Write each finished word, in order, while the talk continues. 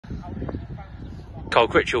Carl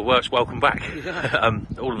Critchell, welcome back. Yeah.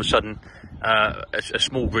 All of a sudden, a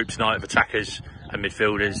small group tonight of attackers and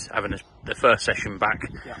midfielders having the first session back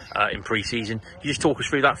in pre-season. Can you just talk us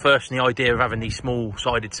through that first and the idea of having these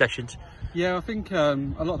small-sided sessions? Yeah, I think a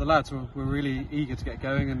lot of the lads were really eager to get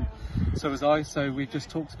going, and so was I. So we've just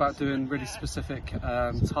talked about doing really specific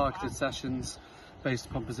targeted sessions based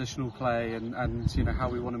upon positional play and you know how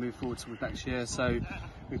we want to move forward with next year. So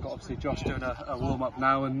we've got obviously Josh doing a warm-up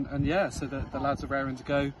now, and yeah, so the lads are raring to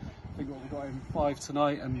go. I think we've got in 5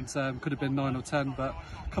 tonight, and could have been 9 or 10, but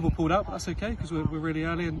a couple pulled out, but that's okay because we're really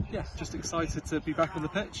early, and yeah, just excited to be back on the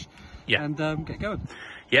pitch and get going.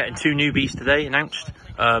 Yeah, and 2 newbies today announced.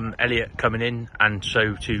 Elliot coming in, and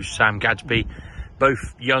so too Sam Gadsby.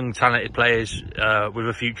 Both young, talented players with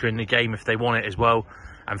a future in the game if they want it as well,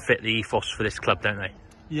 and fit the ethos for this club, don't they?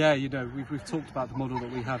 Yeah, you know, we've talked about the model that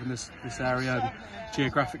we have in this area, and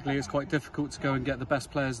geographically it's quite difficult to go and get the best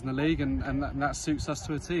players in the league, and that suits us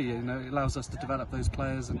to a T. You know, it allows us to develop those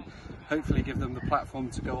players and hopefully give them the platform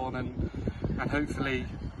to go on and hopefully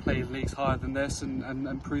play leagues higher than this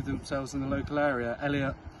and prove themselves in the local area.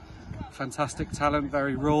 Elliot, fantastic talent,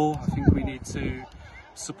 very raw. I think we need to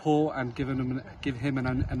support and give him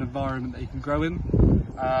an environment that he can grow in,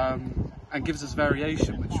 and gives us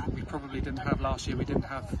variation, which we probably didn't have last year. We didn't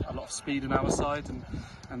have a lot of speed on our side,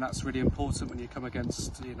 and that's really important when you come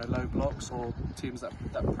against, you know, low blocks or teams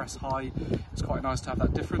that press high. It's quite nice to have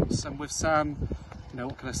that difference. And with Sam, you know,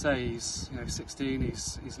 what can I say? He's 16.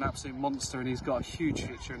 He's an absolute monster, and he's got a huge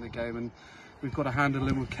future in the game. And we've got to handle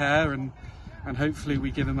him with care, and hopefully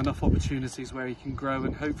we give him enough opportunities where he can grow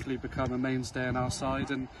and hopefully become a mainstay on our side.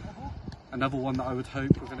 And another one that I would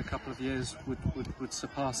hope within a couple of years would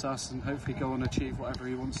surpass us and hopefully go on and achieve whatever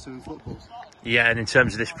he wants to in football. Yeah, and in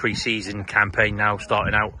terms of this pre-season campaign now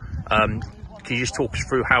starting out, can you just talk us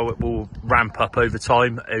through how it will ramp up over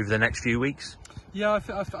time over the next few weeks? Yeah,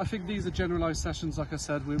 I think these are generalised sessions. Like I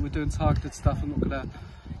said, we're doing targeted stuff. I'm not going to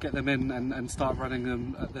get them in and start running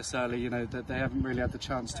them this early. You know, that they haven't really had the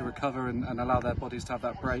chance to recover and allow their bodies to have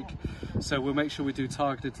that break. So we'll make sure we do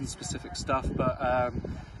targeted and specific stuff. But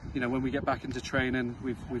you know, when we get back into training,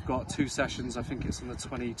 we've got 2 sessions. I think it's on the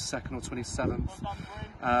 22nd or 27th,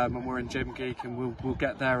 and we're in Gym Geek, and we'll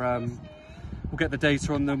get their we'll get the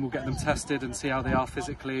data on them. We'll get them tested and see how they are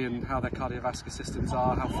physically and how their cardiovascular systems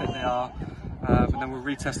are, how fit they are. And then we'll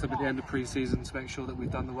retest them at the end of pre-season to make sure that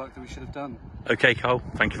we've done the work that we should have done. Okay, Carl,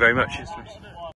 thank you very much. Cheers, Chris.